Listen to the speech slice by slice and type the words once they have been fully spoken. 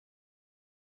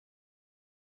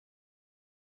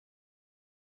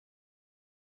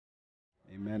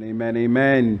Amen, amen,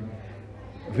 amen.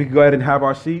 If we could go ahead and have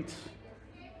our seats.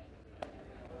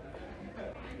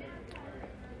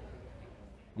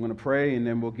 I'm going to pray and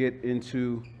then we'll get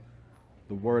into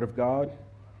the Word of God.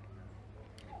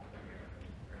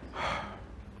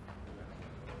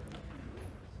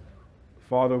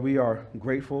 Father, we are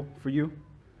grateful for you.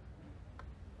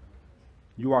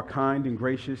 You are kind and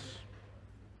gracious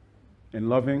and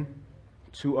loving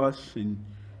to us, and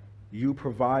you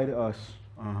provide us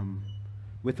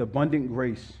with abundant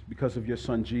grace because of your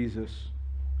Son Jesus,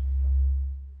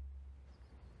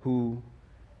 who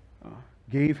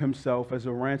gave himself as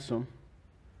a ransom,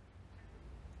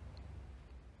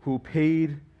 who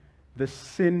paid the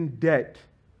sin debt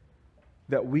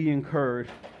that we incurred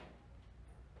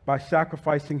by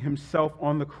sacrificing himself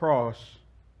on the cross,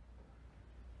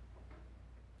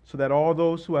 so that all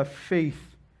those who have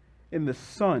faith in the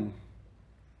Son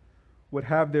would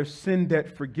have their sin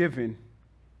debt forgiven.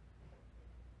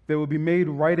 They will be made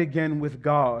right again with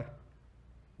God,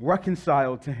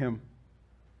 reconciled to him,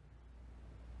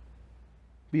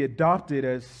 be adopted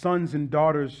as sons and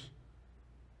daughters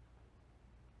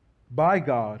by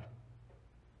God,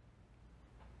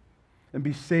 and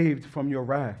be saved from your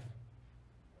wrath,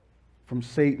 from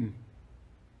Satan,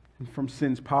 and from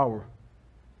sin's power.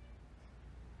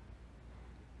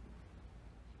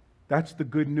 That's the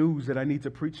good news that I need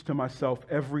to preach to myself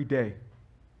every day.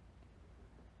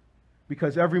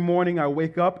 Because every morning I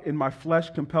wake up and my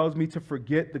flesh compels me to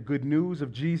forget the good news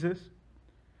of Jesus.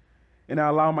 And I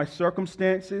allow my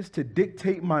circumstances to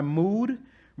dictate my mood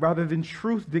rather than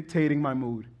truth dictating my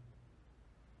mood.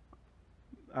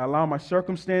 I allow my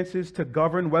circumstances to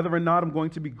govern whether or not I'm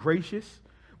going to be gracious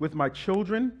with my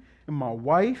children and my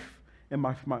wife and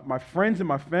my friends and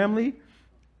my family.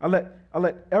 I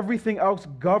let everything else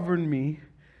govern me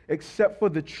except for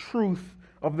the truth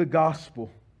of the gospel.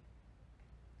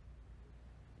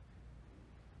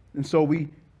 And so we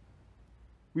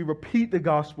repeat the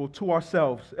gospel to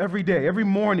ourselves every day, every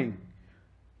morning.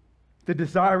 The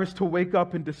desire is to wake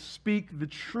up and to speak the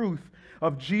truth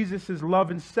of Jesus' love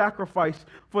and sacrifice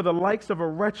for the likes of a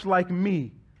wretch like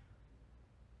me.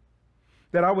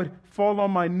 That I would fall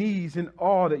on my knees in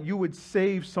awe that you would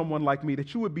save someone like me,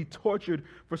 that you would be tortured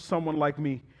for someone like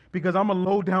me, because I'm a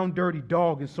low-down, dirty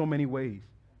dog in so many ways.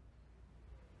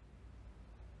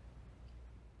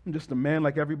 I'm just a man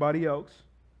like everybody else,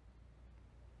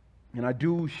 and I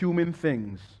do human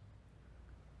things.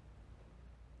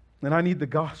 And I need the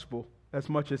gospel as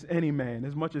much as any man,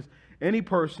 as much as any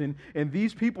person. And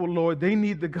these people, Lord, they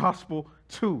need the gospel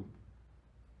too.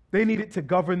 They need it to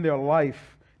govern their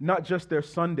life, not just their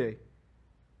Sunday,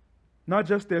 not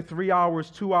just their 3 hours,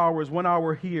 2 hours, 1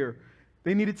 hour here.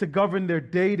 They need it to govern their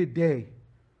day to day.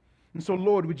 And so,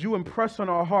 Lord, would you impress on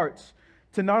our hearts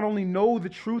to not only know the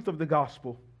truth of the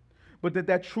gospel, but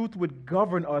that truth would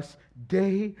govern us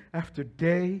day after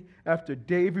day after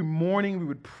day. Every morning we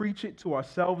would preach it to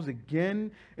ourselves again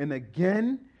and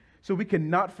again, so we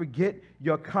cannot forget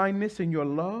your kindness and your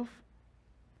love.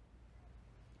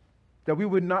 That we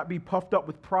would not be puffed up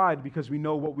with pride because we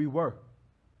know what we were.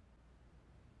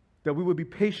 That we would be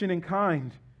patient and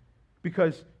kind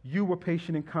because you were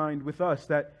patient and kind with us.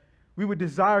 That we would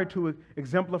desire to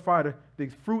exemplify the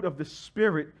fruit of the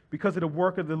Spirit because of the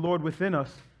work of the Lord within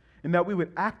us. And that we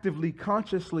would actively,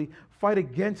 consciously fight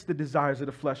against the desires of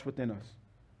the flesh within us.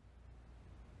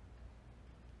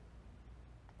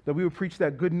 That we would preach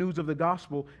that good news of the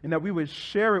gospel, and that we would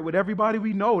share it with everybody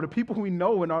we know, the people we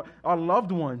know, and our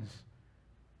loved ones.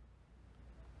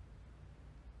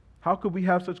 How could we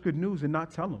have such good news and not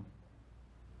tell them?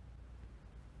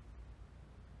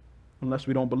 Unless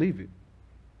we don't believe it.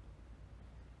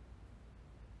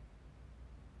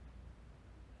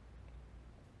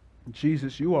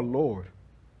 Jesus, you are Lord.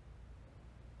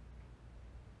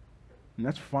 And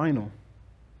that's final.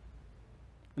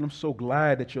 And I'm so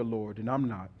glad that you're Lord, and I'm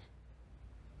not.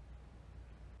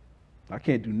 I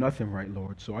can't do nothing right,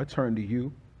 Lord, so I turn to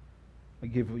you. I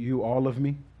give you all of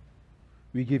me.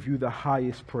 We give you the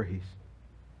highest praise.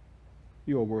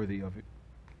 You are worthy of it.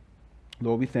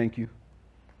 Lord, we thank you.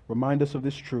 Remind us of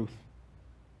this truth.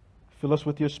 Fill us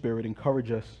with your Spirit.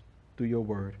 Encourage us through your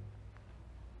word.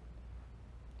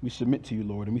 We submit to you,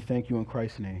 Lord, and we thank you in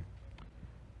Christ's name.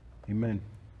 Amen.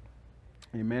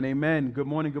 Amen, amen. Good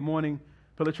morning,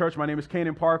 Pillar Church. My name is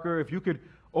Canaan Parker. If you could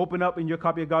open up in your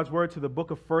copy of God's Word to the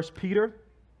book of 1 Peter.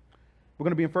 We're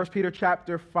going to be in 1 Peter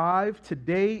chapter 5.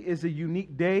 Today is a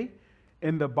unique day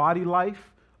in the body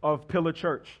life of Pillar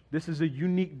Church. This is a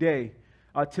unique day.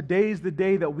 Today is the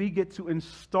day that we get to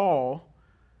install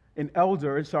an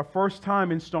elder. It's our first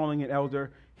time installing an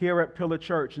elder here at Pillar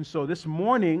Church. And so this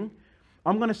morning,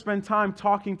 I'm going to spend time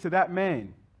talking to that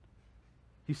man.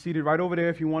 He's seated right over there,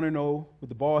 if you want to know, with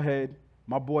the bald head,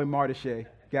 my boy Martishay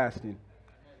Gaston.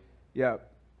 Yeah.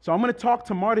 So I'm going to talk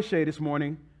to Martishay this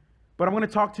morning, but I'm going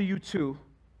to talk to you too.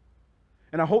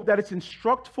 And I hope that it's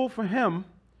instructful for him,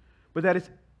 but that it's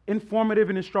informative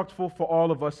and instructful for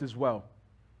all of us as well.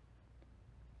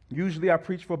 Usually I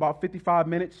preach for about 55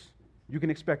 minutes. You can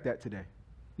expect that today.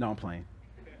 No, I'm playing.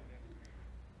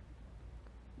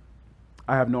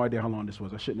 I have no idea how long this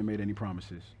was. I shouldn't have made any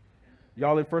promises.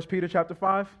 Y'all in 1 Peter chapter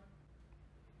 5?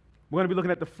 We're going to be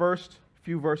looking at the first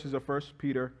few verses of 1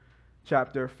 Peter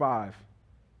chapter 5.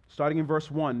 Starting in verse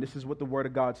 1, this is what the Word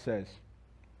of God says.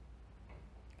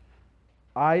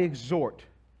 I exhort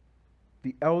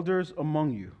the elders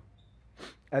among you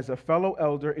as a fellow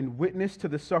elder and witness to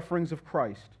the sufferings of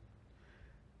Christ,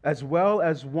 as well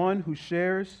as one who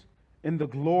shares in the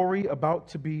glory about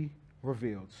to be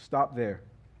revealed. Stop there.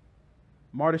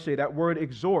 Martishay, that word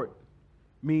exhort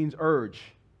means urge,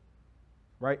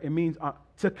 right? It means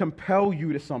to compel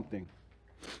you to something.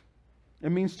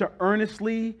 It means to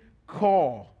earnestly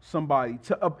call somebody,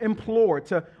 to implore,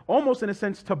 to almost in a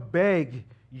sense to beg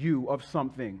you of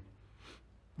something.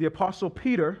 The Apostle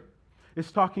Peter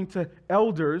is talking to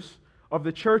elders of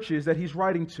the churches that he's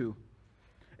writing to.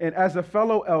 And as a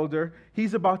fellow elder,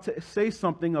 he's about to say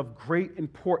something of great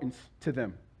importance to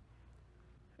them.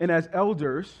 And as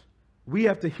elders, we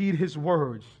have to heed his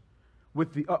words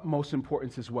with the utmost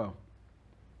importance as well.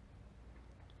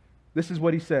 This is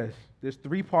what he says. There's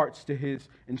 3 parts to his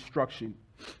instruction.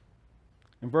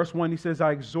 In verse 1, he says,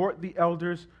 I exhort the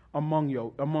elders among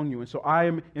you. And so I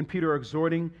am, in Peter,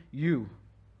 exhorting you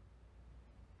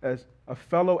as a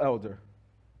fellow elder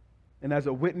and as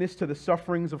a witness to the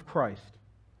sufferings of Christ,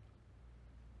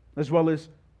 as well as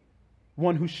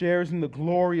one who shares in the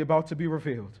glory about to be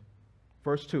revealed.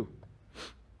 Verse 2,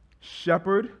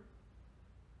 shepherd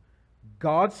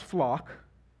God's flock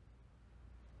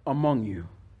among you.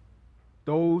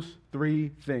 Those 3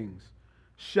 things.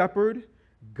 Shepherd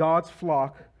God's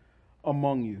flock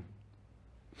among you.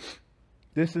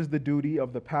 This is the duty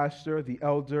of the pastor, the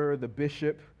elder, the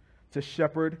bishop, to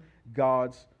shepherd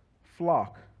God's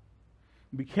flock.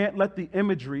 We can't let the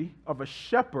imagery of a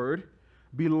shepherd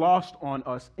be lost on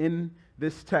us in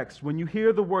this text. When you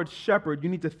hear the word shepherd, you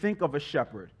need to think of a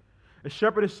shepherd. A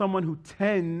shepherd is someone who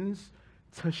tends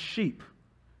to sheep.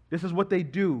 This is what they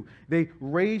do. They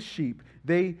raise sheep.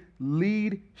 They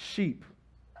lead sheep.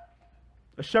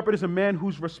 A shepherd is a man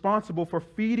who's responsible for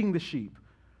feeding the sheep,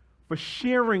 for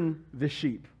shearing the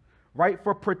sheep, right?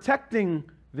 For protecting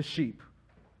the sheep,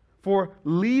 for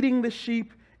leading the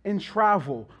sheep in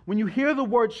travel. When you hear the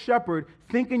word shepherd,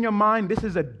 think in your mind, this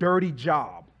is a dirty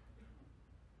job.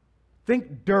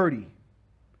 Think dirty.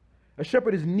 A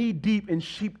shepherd is knee-deep in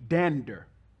sheep dander.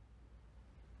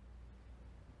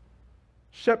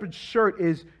 Shepherd's shirt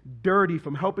is dirty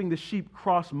from helping the sheep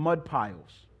cross mud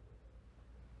piles.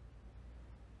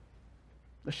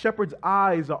 The shepherd's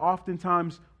eyes are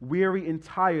oftentimes weary and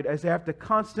tired as they have to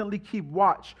constantly keep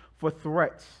watch for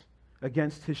threats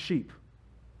against his sheep.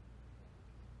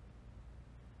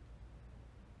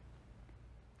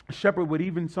 A shepherd would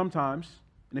even sometimes,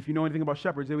 and if you know anything about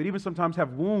shepherds, they would even sometimes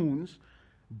have wounds,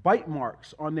 bite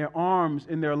marks on their arms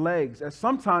and their legs, as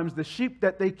sometimes the sheep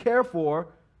that they care for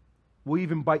will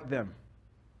even bite them.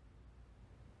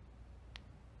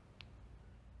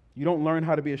 You don't learn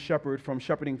how to be a shepherd from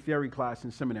shepherding theory class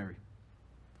in seminary.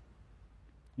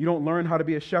 You don't learn how to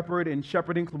be a shepherd in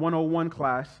Shepherding 101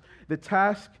 class. The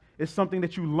task is something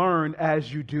that you learn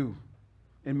as you do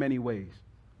in many ways.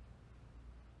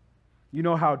 You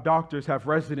know how doctors have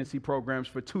residency programs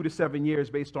for 2 to 7 years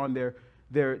based on their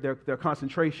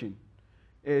concentration.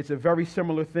 It's a very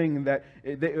similar thing that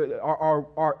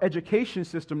our education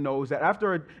system knows that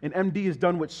after an MD is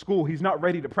done with school, he's not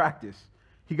ready to practice.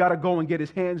 He got to go and get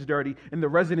his hands dirty in the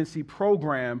residency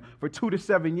program for 2 to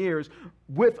 7 years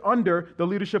under the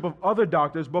leadership of other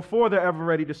doctors before they're ever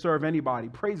ready to serve anybody.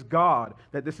 Praise God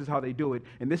that this is how they do it.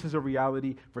 And this is a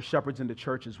reality for shepherds in the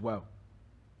church as well,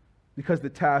 because the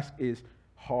task is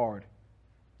hard.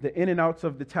 The in and outs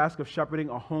of the task of shepherding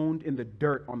are honed in the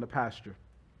dirt on the pasture.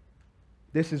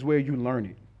 This is where you learn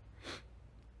it.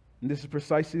 And this is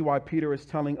precisely why Peter is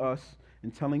telling us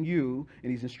and telling you,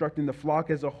 and he's instructing the flock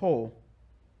as a whole,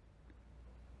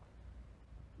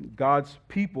 God's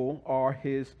people are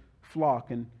his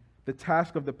flock, and the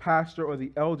task of the pastor or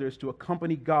the elder is to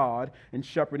accompany God in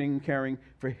shepherding and caring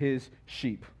for his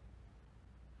sheep.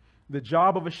 The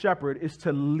job of a shepherd is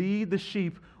to lead the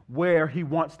sheep where he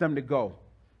wants them to go.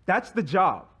 That's the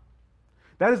job.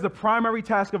 That is the primary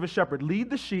task of a shepherd.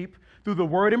 Lead the sheep through the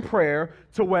word and prayer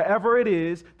to wherever it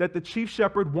is that the chief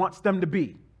shepherd wants them to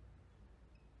be.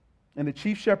 And the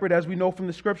chief shepherd, as we know from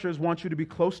the scriptures, wants you to be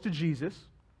close to Jesus.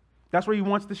 That's where he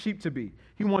wants the sheep to be.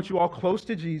 He wants you all close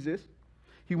to Jesus.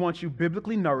 He wants you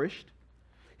biblically nourished.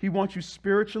 He wants you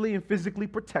spiritually and physically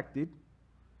protected.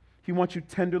 He wants you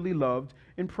tenderly loved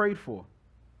and prayed for.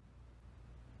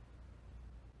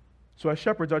 So as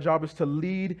shepherds, our job is to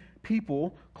lead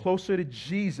people closer to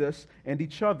Jesus and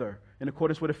each other in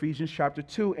accordance with Ephesians chapter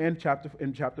 2 and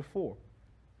chapter 4.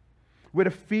 We're to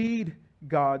feed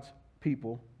God's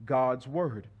people God's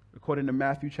word, according to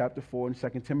Matthew chapter 4 and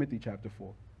 2 Timothy chapter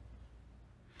 4.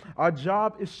 Our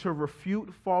job is to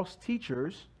refute false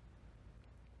teachers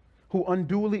who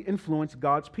unduly influence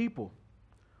God's people,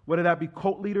 whether that be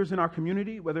cult leaders in our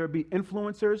community, whether it be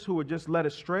influencers who are just led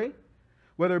astray,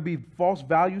 whether it be false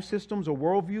value systems or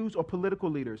worldviews or political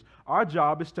leaders. Our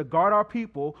job is to guard our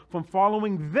people from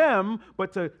following them,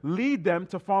 but to lead them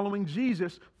to following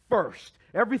Jesus first.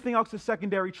 Everything else is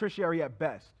secondary, tertiary at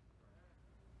best.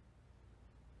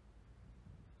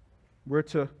 We're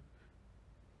to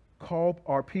call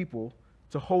our people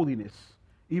to holiness,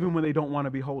 even when they don't want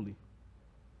to be holy.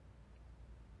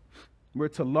 We're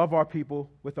to love our people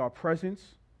with our presence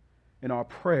and our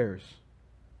prayers.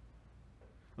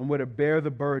 And we're to bear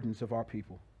the burdens of our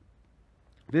people.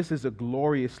 This is a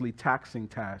gloriously taxing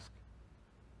task.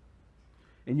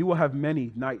 And you will have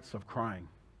many nights of crying,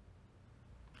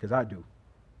 because I do.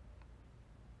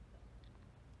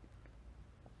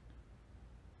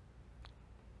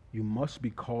 You must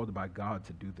be called by God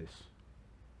to do this.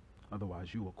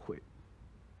 Otherwise, you will quit.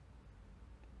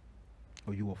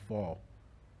 Or you will fall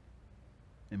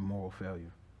in moral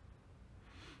failure.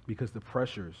 Because the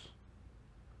pressures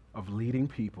of leading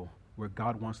people where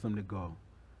God wants them to go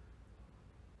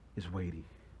is weighty.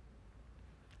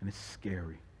 And it's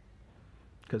scary.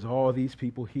 Because all these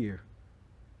people here,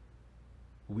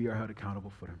 we are held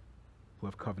accountable for them, who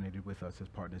have covenanted with us as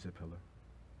partners at Pillar.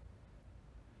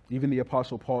 Even the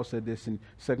Apostle Paul said this in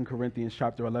 2 Corinthians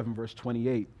chapter 11, verse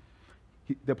 28.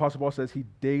 The Apostle Paul says he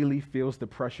daily feels the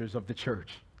pressures of the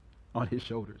church on his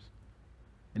shoulders.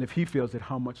 And if he feels it,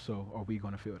 how much so are we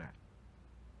going to feel that?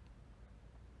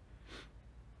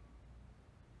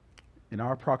 And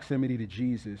our proximity to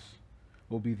Jesus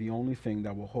will be the only thing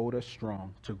that will hold us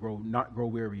strong to not grow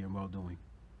weary in well-doing.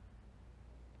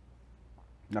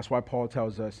 And that's why Paul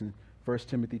tells us in 1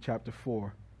 Timothy chapter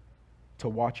 4 to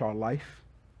watch our life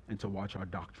and to watch our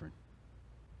doctrine.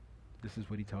 This is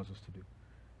what he tells us to do.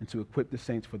 And to equip the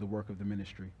saints for the work of the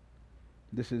ministry.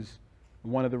 This is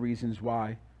one of the reasons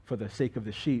why, for the sake of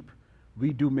the sheep,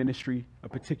 we do ministry a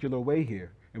particular way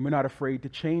here. And we're not afraid to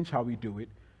change how we do it,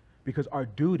 because our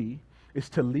duty is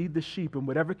to lead the sheep in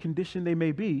whatever condition they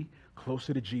may be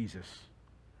closer to Jesus.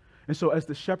 And so as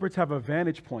the shepherds have a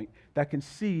vantage point that can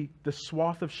see the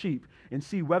swath of sheep and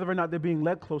see whether or not they're being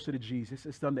led closer to Jesus,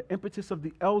 it's on the impetus of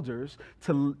the elders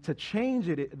to change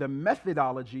it, the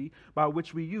methodology by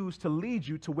which we use to lead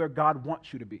you to where God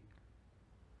wants you to be.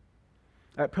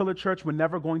 At Pillar Church, we're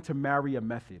never going to marry a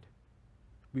method.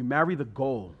 We marry the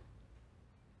goal.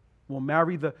 We'll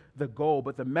marry the goal,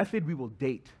 but the method we will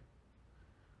date.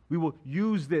 We will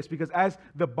use this because as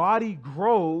the body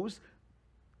grows,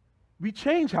 we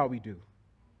change how we do.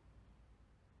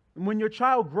 And when your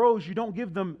child grows, you don't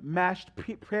give them mashed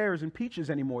pears and peaches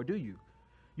anymore, do you?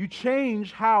 You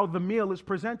change how the meal is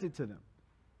presented to them.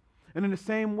 And in the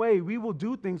same way, we will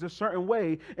do things a certain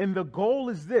way, and the goal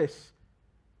is this: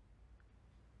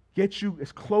 get you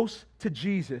as close to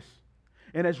Jesus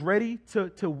and as ready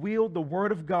to wield the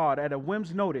word of God at a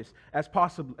whim's notice as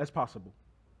possible.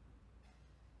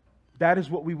 That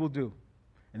is what we will do,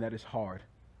 and that is hard.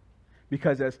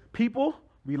 Because as people,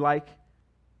 we like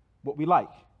what we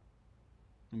like.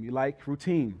 And we like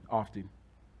routine often.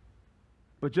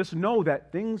 But just know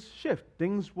that things shift,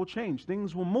 things will change,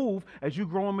 things will move as you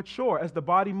grow and mature. As the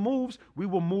body moves, we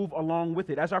will move along with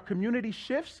it. As our community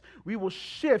shifts, we will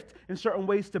shift in certain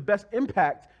ways to best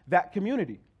impact that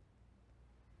community.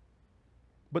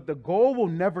 But the goal will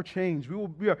never change.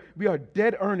 We are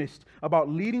dead earnest about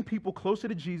leading people closer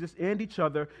to Jesus and each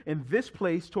other in this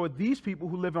place toward these people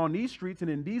who live on these streets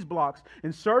and in these blocks,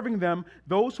 and serving them,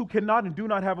 those who cannot and do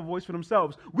not have a voice for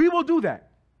themselves. We will do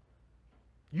that.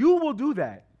 You will do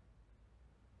that.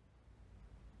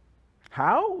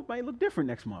 How? It might look different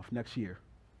next month, next year,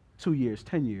 2 years,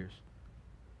 10 years.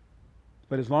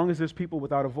 But as long as there's people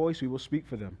without a voice, we will speak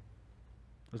for them.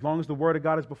 As long as the word of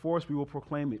God is before us, we will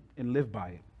proclaim it and live by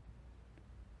it.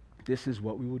 This is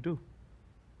what we will do.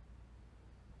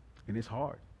 And it's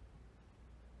hard.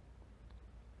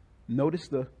 Notice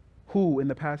the who in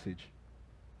the passage.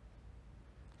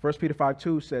 1 Peter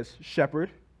 5:2 says, shepherd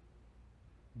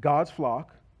God's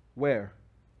flock, where?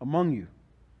 Among you.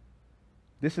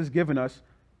 This has given us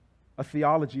a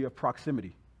theology of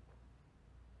proximity,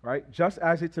 right? Just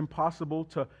as it's impossible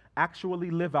to actually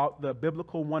live out the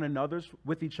biblical one another's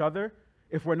with each other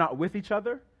if we're not with each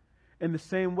other, in the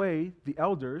same way, the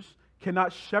elders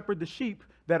cannot shepherd the sheep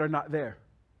that are not there,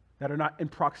 that are not in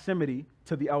proximity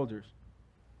to the elders.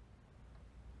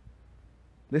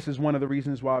 This is one of the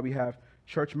reasons why we have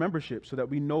church membership, so that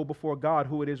we know before God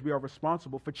who it is we are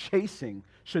responsible for chasing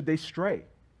should they stray.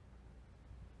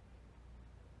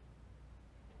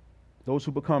 Those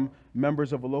who become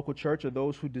members of a local church are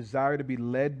those who desire to be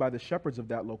led by the shepherds of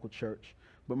that local church.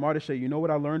 But Martisha, you know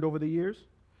what I learned over the years?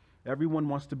 Everyone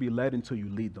wants to be led until you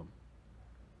lead them.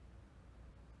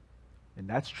 And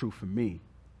that's true for me,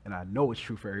 and I know it's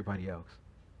true for everybody else.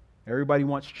 Everybody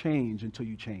wants change until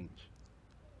you change.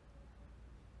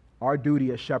 Our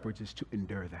duty as shepherds is to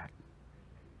endure that.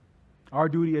 Our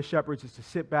duty as shepherds is to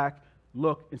sit back,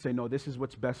 look, and say, no, this is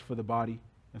what's best for the body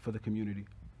and for the community,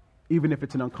 even if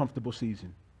it's an uncomfortable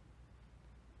season.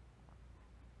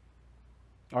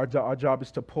 Our job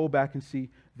is to pull back and see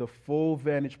the full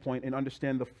vantage point and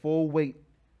understand the full weight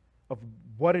of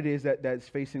what it is that is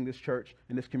facing this church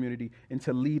and this community, and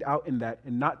to lead out in that,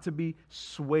 and not to be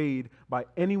swayed by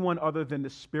anyone other than the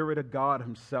Spirit of God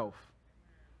himself.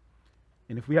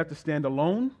 And if we have to stand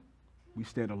alone, we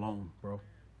stand alone, bro.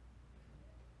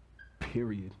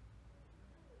 Period.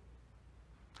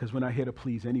 Because we're not here to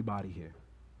please anybody here.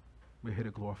 We're here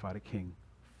to glorify the King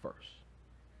first.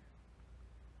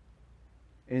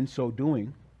 In so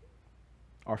doing,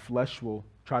 our flesh will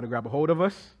try to grab a hold of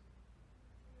us.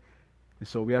 And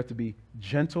so we have to be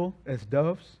gentle as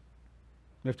doves.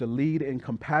 We have to lead in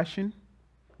compassion,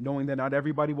 knowing that not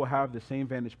everybody will have the same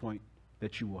vantage point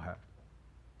that you will have.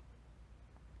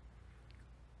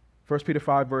 1 Peter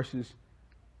 5 verses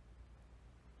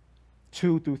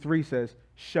 2 through 3 says,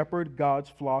 shepherd God's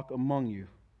flock among you,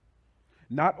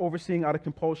 not overseeing out of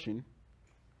compulsion,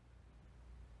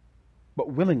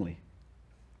 but willingly,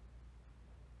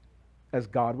 as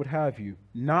God would have you,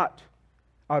 not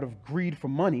out of greed for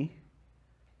money,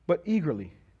 but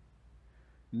eagerly,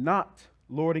 not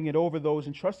lording it over those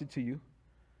entrusted to you,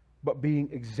 but being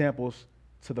examples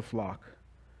to the flock.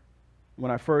 When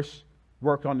I first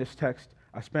worked on this text,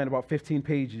 I spent about 15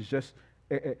 pages just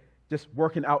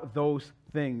working out those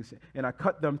things, and I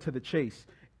cut them to the chase.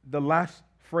 The last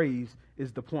phrase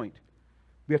is the point.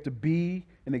 We have to be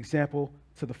an example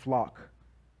to the flock.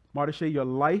 Martisha, your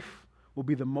life will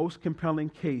be the most compelling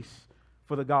case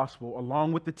for the gospel,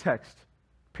 along with the text,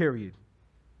 period.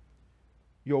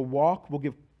 Your walk will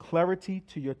give clarity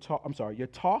to your talk. Your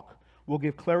talk will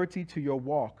give clarity to your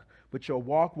walk, but your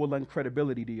walk will lend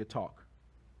credibility to your talk.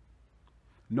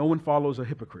 No one follows a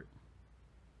hypocrite.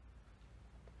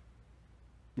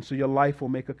 And so your life will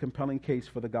make a compelling case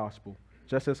for the gospel,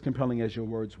 just as compelling as your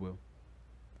words will.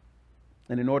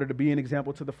 And in order to be an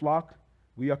example to the flock,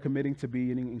 we are committing to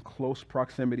being in close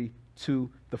proximity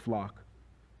to the flock.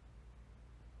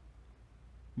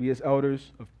 We as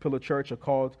elders of Pillar Church are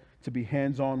called to be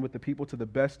hands-on with the people to the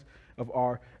best of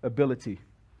our ability,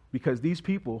 because these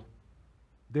people,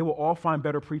 they will all find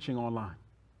better preaching online.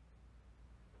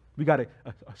 We got a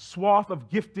swath of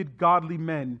gifted, godly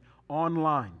men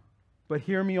online. But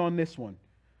hear me on this one.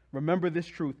 Remember this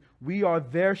truth. We are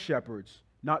their shepherds,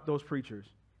 not those preachers.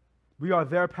 We are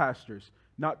their pastors,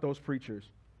 not those preachers.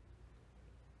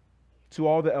 To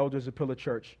all the elders of Pillar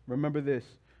Church, remember this.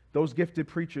 Those gifted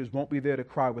preachers won't be there to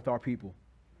cry with our people,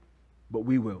 but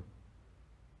we will.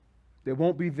 They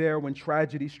won't be there when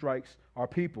tragedy strikes our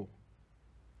people,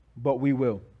 but we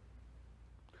will.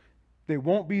 They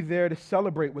won't be there to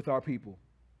celebrate with our people,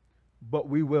 but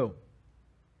we will.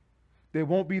 They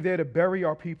won't be there to bury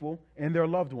our people and their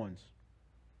loved ones,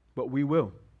 but we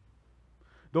will.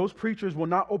 Those preachers will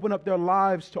not open up their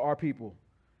lives to our people,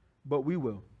 but we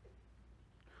will.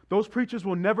 Those preachers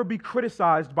will never be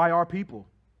criticized by our people,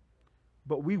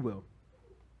 but we will.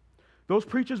 Those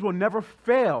preachers will never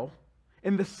fail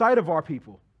in the sight of our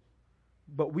people,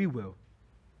 but we will.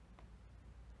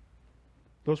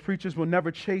 Those preachers will never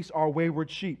chase our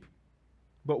wayward sheep,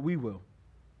 but we will.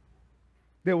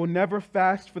 They will never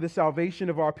fast for the salvation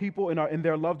of our people and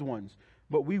their loved ones,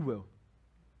 but we will.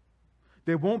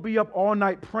 They won't be up all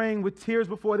night praying with tears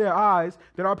before their eyes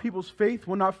that our people's faith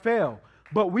will not fail,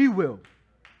 but we will.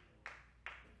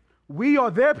 We are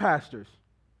their pastors,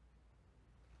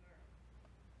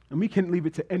 and we can't leave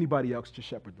it to anybody else to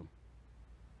shepherd them.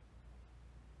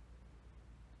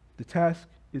 The task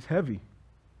is heavy.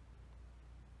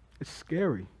 It's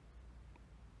scary.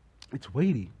 It's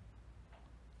weighty.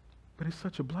 But it's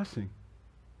such a blessing.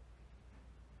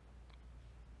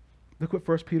 Look what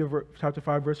 1 Peter chapter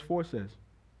 5, verse 4 says.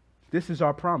 This is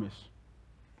our promise.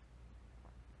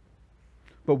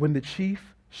 But when the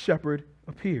chief shepherd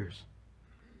appears,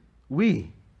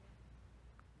 we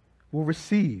will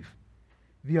receive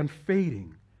the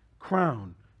unfading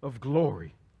crown of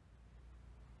glory.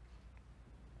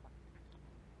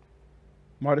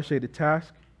 Martyrshay, the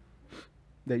task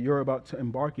that you're about to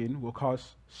embark in will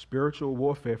cause spiritual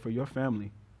warfare for your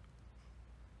family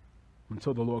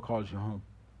until the Lord calls you home.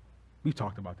 We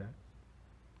talked about that.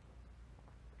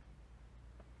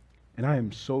 And I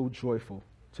am so joyful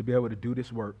to be able to do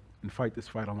this work and fight this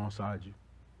fight alongside you.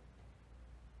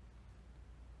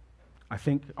 I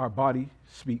think our body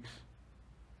speaks,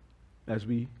 as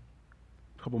we,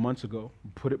 a couple months ago,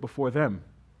 put it before them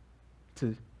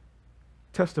to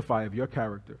testify of your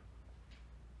character.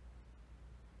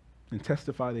 And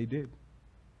testify they did.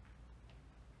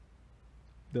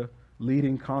 The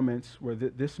leading comments were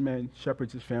that this man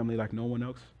shepherds his family like no one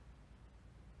else.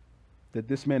 That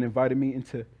this man invited me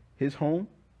into his home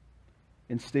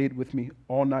and stayed with me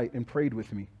all night and prayed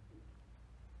with me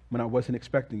when I wasn't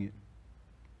expecting it.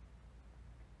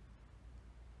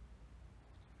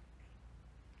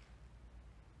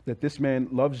 That this man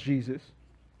loves Jesus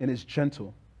and is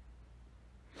gentle.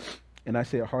 And I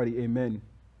say a hearty amen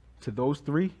to those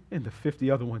 3 and the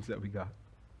 50 other ones that we got.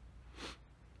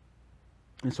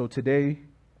 And so today,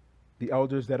 the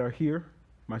elders that are here,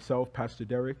 myself, Pastor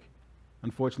Derek,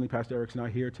 unfortunately, Pastor Eric's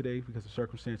not here today because of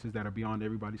circumstances that are beyond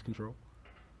everybody's control.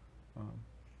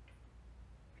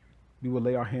 We will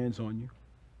lay our hands on you,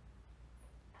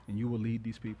 and you will lead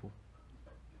these people.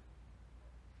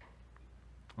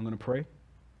 I'm going to pray.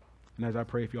 And as I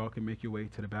pray, if y'all can make your way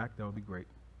to the back, that would be great.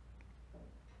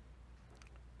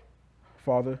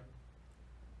 Father,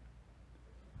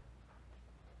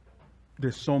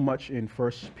 there's so much in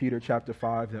 1 Peter chapter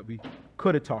 5 that we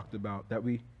could have talked about, that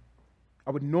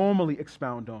I would normally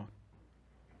expound on.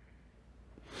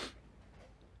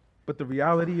 But the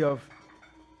reality of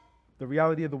the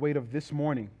weight of this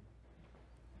morning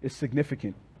is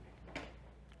significant.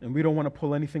 And we don't want to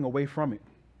pull anything away from it.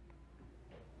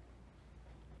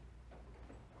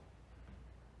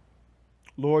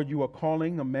 Lord, you are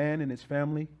calling a man and his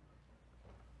family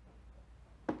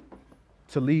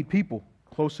to lead people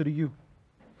closer to you.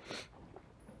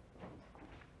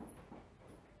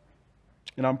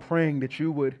 And I'm praying that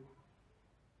you would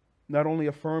not only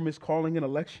affirm his calling and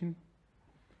election,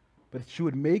 but that you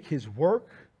would make his work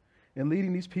in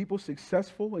leading these people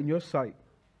successful in your sight.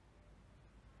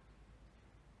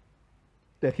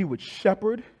 That he would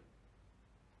shepherd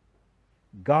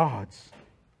God's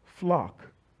flock.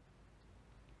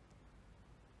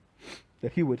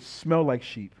 That he would smell like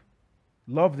sheep,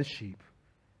 love the sheep,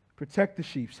 protect the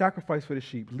sheep, sacrifice for the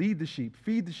sheep, lead the sheep,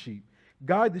 feed the sheep,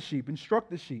 guide the sheep, instruct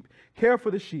the sheep, care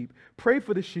for the sheep, pray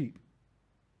for the sheep.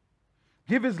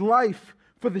 Give his life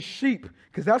for the sheep,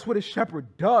 because that's what a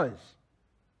shepherd does.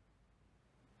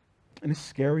 And it's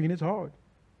scary and it's hard.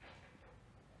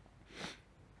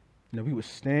 And that we would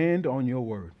stand on your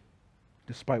word,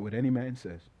 despite what any man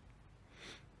says,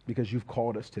 because you've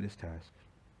called us to this task.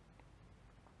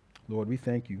 Lord, we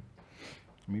thank you,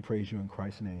 and we praise you in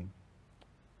Christ's name.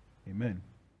 Amen.